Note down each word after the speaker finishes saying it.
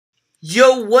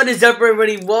Yo, what is up,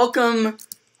 everybody? Welcome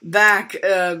back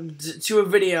to a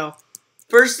video.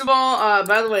 First of all,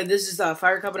 by the way, this is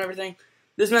Fire Cup and everything.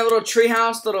 This is my little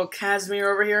treehouse, little Casimir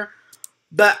over here.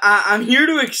 But I'm here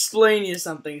to explain you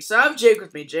something. So I have Jake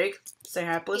with me. Jake, say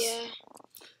hi, please. Yeah.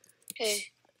 Hey.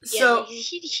 So yeah,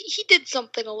 he did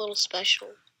something a little special.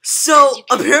 So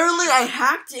apparently I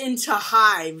hacked into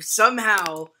Hive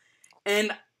somehow,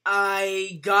 and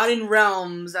I got in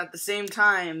Realms at the same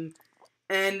time.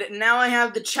 And now I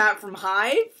have the chat from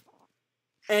Hive,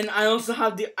 and I also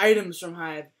have the items from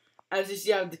Hive. As you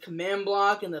see, I have the command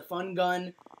block and the fun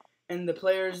gun, and the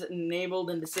players enabled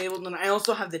and disabled, and I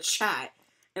also have the chat.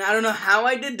 And I don't know how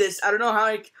I did this. I don't know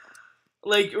how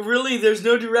really, there's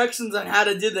no directions on how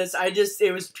to do this.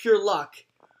 It was pure luck.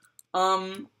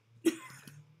 I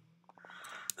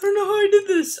don't know how I did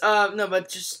this. No, but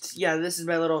just, yeah, this is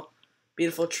my little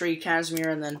beautiful tree, Casimir,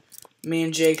 and then me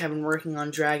and Jake have been working on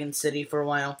Dragon City for a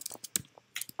while.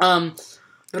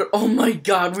 But oh my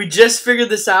god, we just figured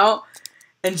this out,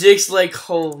 and Jake's like,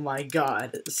 oh my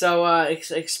god. So,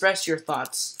 express your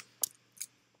thoughts.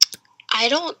 I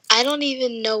don't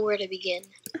even know where to begin.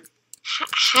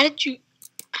 How did you...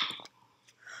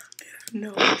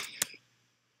 No.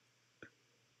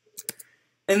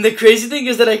 And the crazy thing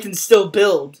is that I can still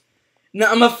build.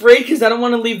 Now, I'm afraid because I don't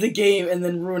want to leave the game and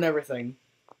then ruin everything.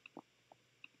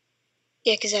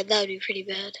 Yeah, because that would be pretty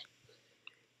bad.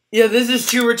 Yeah, this is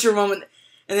too rich a moment.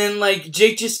 And then, like,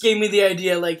 Jake just gave me the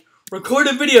idea, like, record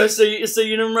a video so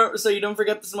you don't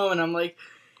forget this moment. I'm like,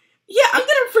 yeah, I'm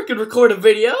gonna freaking record a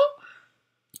video.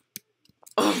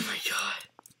 Oh my god.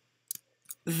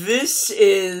 This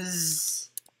is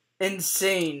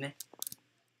insane.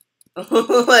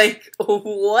 Like,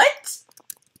 what?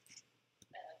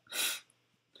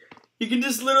 You can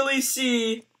just literally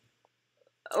see,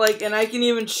 like, and I can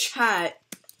even chat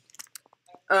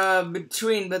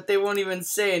between, but they won't even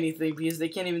say anything because they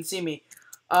can't even see me.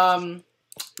 By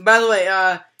the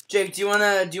way, Jake, do you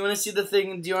wanna see the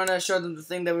thing? Do you wanna show them the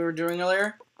thing that we were doing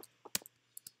earlier?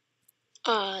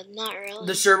 Not really.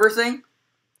 The server thing?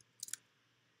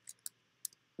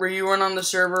 Where you weren't on the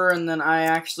server and then I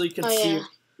actually could see you.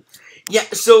 Yeah,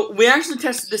 so we actually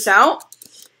tested this out,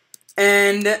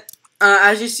 and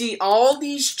as you see, all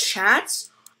these chats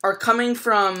are coming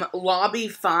from Lobby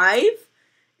 5,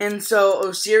 and so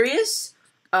Osiris,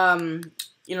 you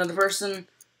know, the person,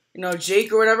 you know,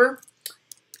 Jake or whatever,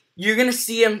 you're gonna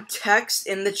see him text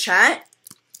in the chat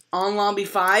on Lobby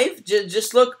 5.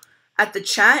 Just look at the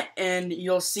chat and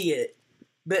you'll see it.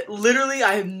 But literally,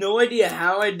 I have no idea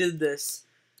how I did this.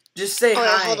 Just say hi.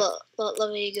 Yeah, hold up.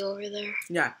 Let me go over there.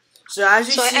 Yeah. So as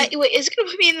you see... wait, is it gonna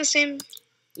put me in the same...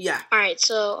 Yeah. Alright,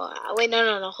 so... wait,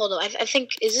 no, hold up. I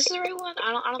think... Is this the right one?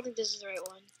 I don't think this is the right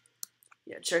one.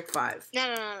 Yeah, check 5. No.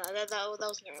 That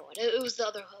wasn't the right one. It was the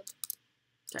other hub.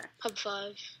 Okay. Hub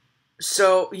 5.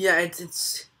 So, yeah,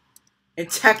 it's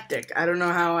hectic. I don't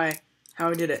know how I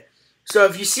did it. So,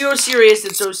 if you see Osiris,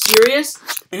 it's Osiris,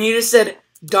 and he just said,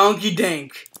 Donkey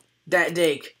Dank. That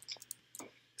Dake.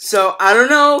 So, I don't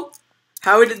know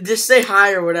how it... Just say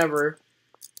hi or whatever.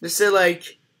 Just say,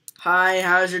 like, hi,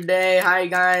 how's your day? Hi,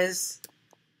 guys.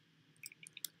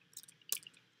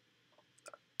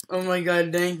 Oh my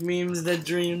god, dank memes, dead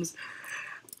dreams.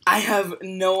 I have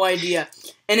no idea.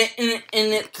 And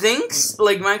it thinks,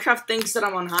 like, Minecraft thinks that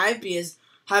I'm on Hive because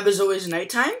Hive is always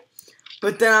nighttime.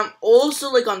 But then I'm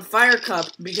also, like, on Fire Cup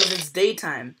because it's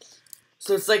daytime.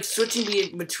 So it's, like,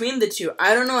 switching between the two.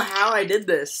 I don't know how I did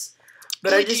this.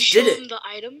 But I just did it. Them the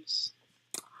items?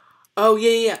 Oh,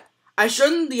 yeah. I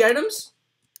showed them the items.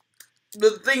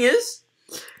 The thing is,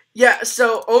 yeah,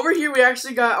 so over here we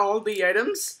actually got all the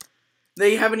items that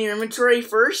you have in your inventory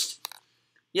first.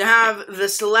 You have the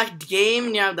select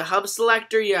game, you have the hub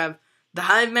selector, you have the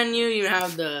Hive menu, you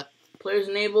have the players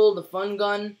enabled, the fun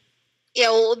gun. Yeah,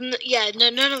 well,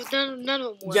 none of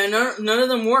them work. Yeah, none of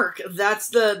them work. That's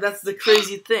the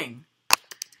crazy thing.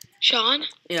 Sean?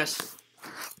 Yes.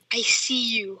 I see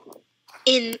you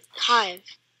in Hive.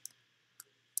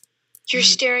 You're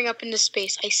staring up into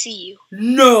space. I see you.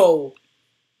 No!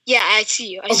 Yeah, I see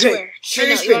you. I swear. Share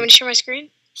your screen. You want me to share my screen?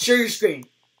 Share your screen.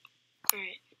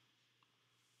 Alright.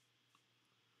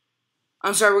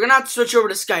 I'm sorry, we're gonna have to switch over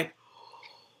to Skype.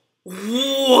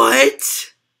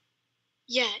 What?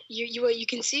 Yeah, you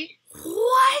can see?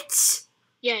 What?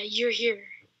 Yeah, you're here.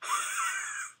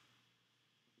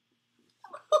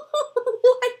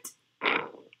 What?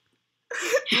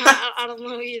 I don't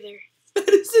know either. That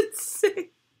is insane.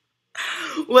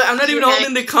 Well, I'm not even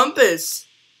holding the compass.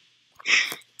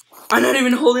 I'm not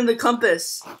even holding the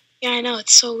compass. Yeah, I know.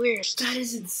 It's so weird. That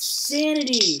is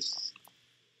insanity.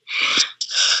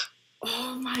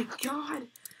 Oh my god.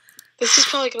 This is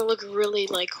probably gonna look really,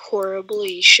 like,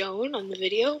 horribly shown on the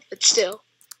video, but still.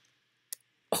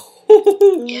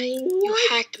 Yeah, you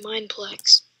hacked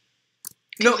Mineplex.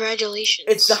 Congratulations.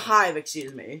 No, it's the Hive,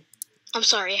 excuse me. I'm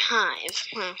sorry, Hive.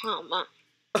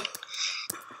 I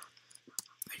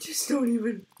just don't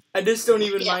even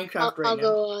Minecraft right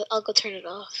now. I'll go turn it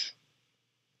off.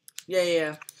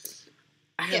 Yeah.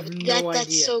 I have no idea.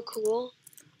 That's so cool.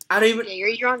 I don't even.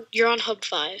 Yeah, you're on Hub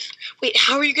 5. Wait,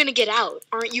 how are you gonna get out?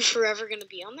 Aren't you forever gonna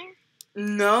be on there?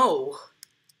 No.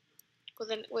 Well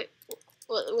then, wait.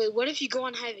 What if you go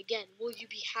on Hive again? Will you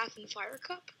be half in Fire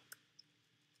Cup?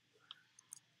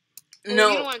 No. Well,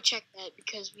 we don't want to check that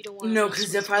because we don't want. No,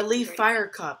 because if I leave Fire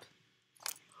Cup,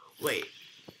 wait.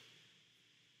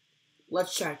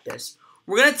 Let's check this.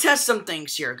 We're gonna test some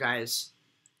things here, guys.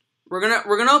 We're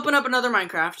gonna open up another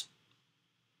Minecraft.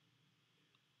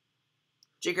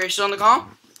 Jake, are you still on the call?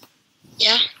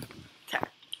 Yeah. Okay.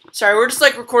 Sorry, we're just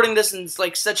like recording this in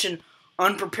like such an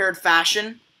unprepared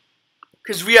fashion.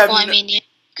 Because we have. Well, I mean, yeah.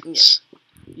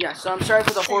 Yeah, so I'm sorry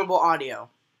for the horrible audio.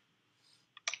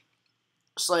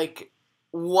 It's like,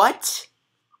 what?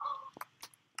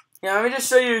 Yeah, let me just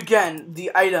show you again the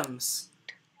items.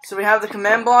 So we have the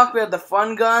command block, we have the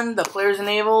fun gun, the players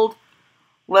enabled.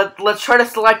 Let's try to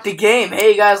select the game.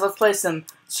 Hey guys, let's play some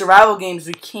survival games.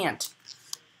 We can't.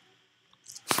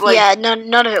 Like, yeah,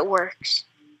 none of it works.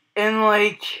 And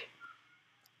like,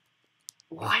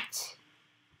 what?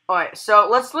 Alright, so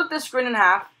let's split this screen in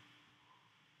half.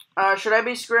 Should I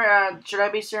be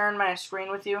sharing my screen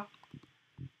with you?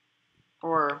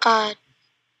 Or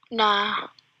nah.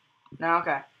 No,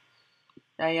 okay.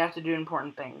 Yeah, you have to do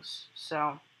important things.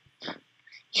 So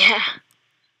yeah.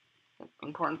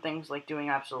 Important things like doing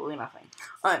absolutely nothing.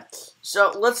 Alright,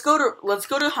 so let's go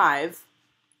to Hive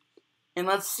and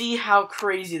let's see how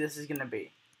crazy this is gonna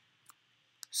be.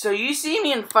 So you see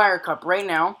me in Fire Cup right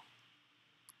now.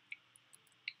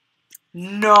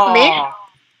 No. Me?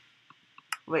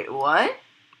 Wait, what?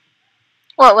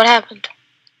 What happened?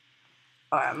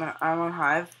 Alright, I'm on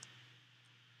Hive.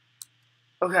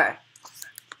 Okay.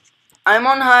 I'm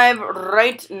on Hive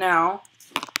right now.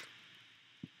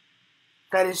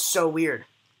 That is so weird.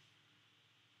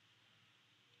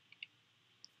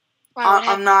 Wow,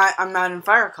 I'm not in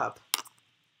Fire Cup.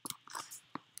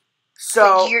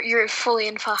 So wait, you're fully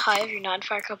in Hive. You're not in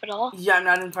Fire Cup at all. Yeah, I'm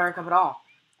not in Fire Cup at all.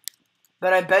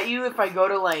 But I bet you if I go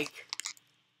to like,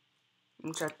 let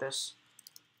me check this.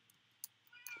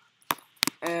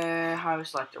 Hobby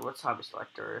selector. What's hobby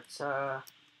selector? It's I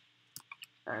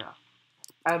don't know.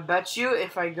 I bet you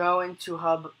if I go into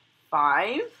Hub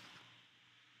 5.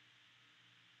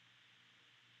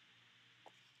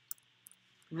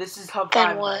 This is Hub 5.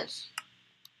 Then what? Guys.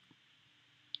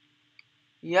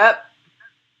 Yep.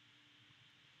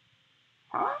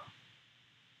 Huh?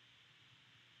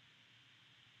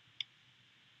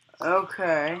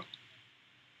 Okay.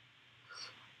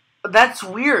 That's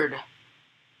weird.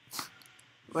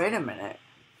 Wait a minute.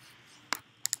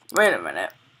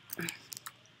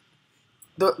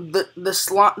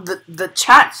 The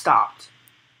chat stopped.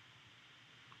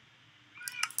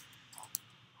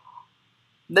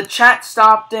 The chat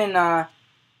stopped in my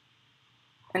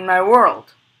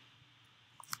world.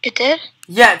 It did?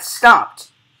 Yeah, it stopped.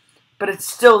 But it's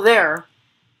still there.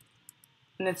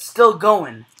 And it's still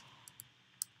going.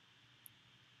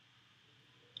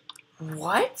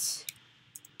 What?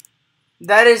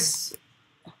 That is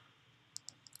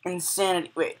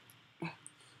insanity. Wait.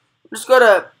 Just go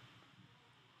to...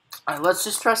 Alright, let's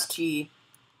just press T.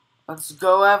 Let's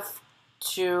go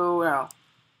F2... No.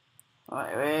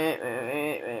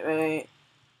 Wait.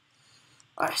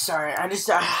 Alright, sorry. I'm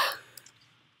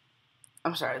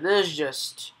sorry. This is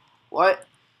just... What?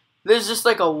 This is just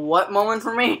like a what moment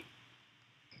for me?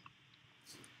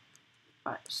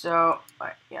 Alright, so...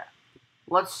 Alright, yeah.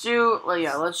 Let's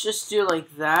just do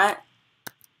like that.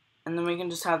 And then we can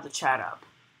just have the chat up.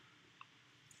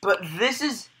 But this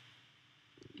is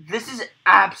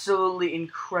absolutely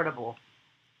incredible.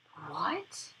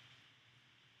 What?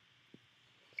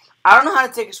 I don't know how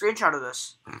to take a screenshot of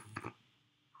this.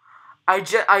 I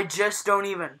just don't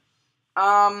even.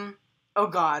 Oh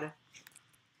god.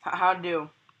 How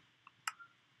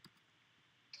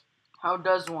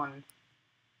does one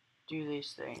do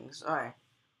these things? Alright.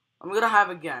 I'm gonna have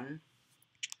again.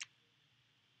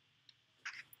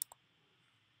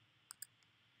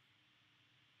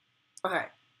 Okay.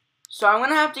 So I'm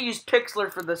gonna have to use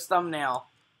Pixlr for this thumbnail.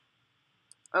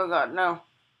 Oh god, no.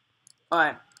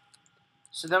 Alright.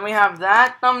 So then we have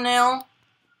that thumbnail.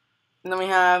 And then we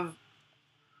have...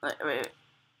 Wait.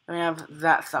 Then we have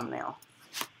that thumbnail.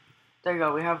 There you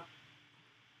go. We have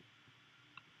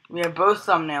both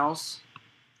thumbnails.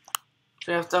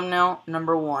 So we have thumbnail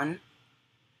number 1.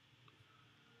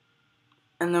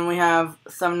 And then we have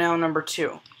thumbnail number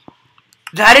 2.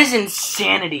 That is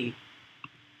insanity.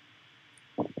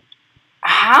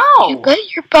 How? You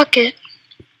got your bucket.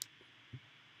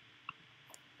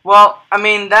 Well, I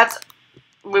mean,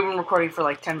 we've been recording for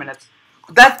like 10 minutes.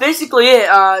 That's basically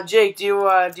it. Jake, do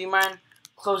you mind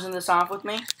closing this off with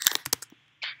me?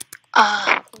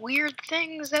 Weird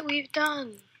things that we've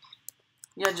done.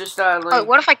 Yeah, just like... Oh,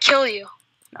 what if I kill you?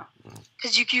 No.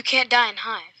 Because you can't die in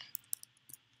Hive.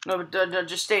 No, but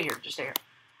just stay here. Just stay here.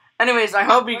 Anyways, I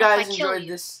hope you guys enjoyed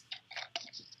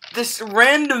this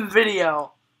random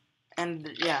video. And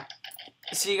yeah,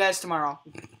 see you guys tomorrow.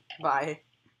 Bye.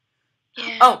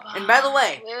 Yeah, oh, bye. And by the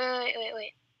way.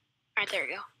 Wait. Alright, there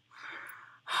we go.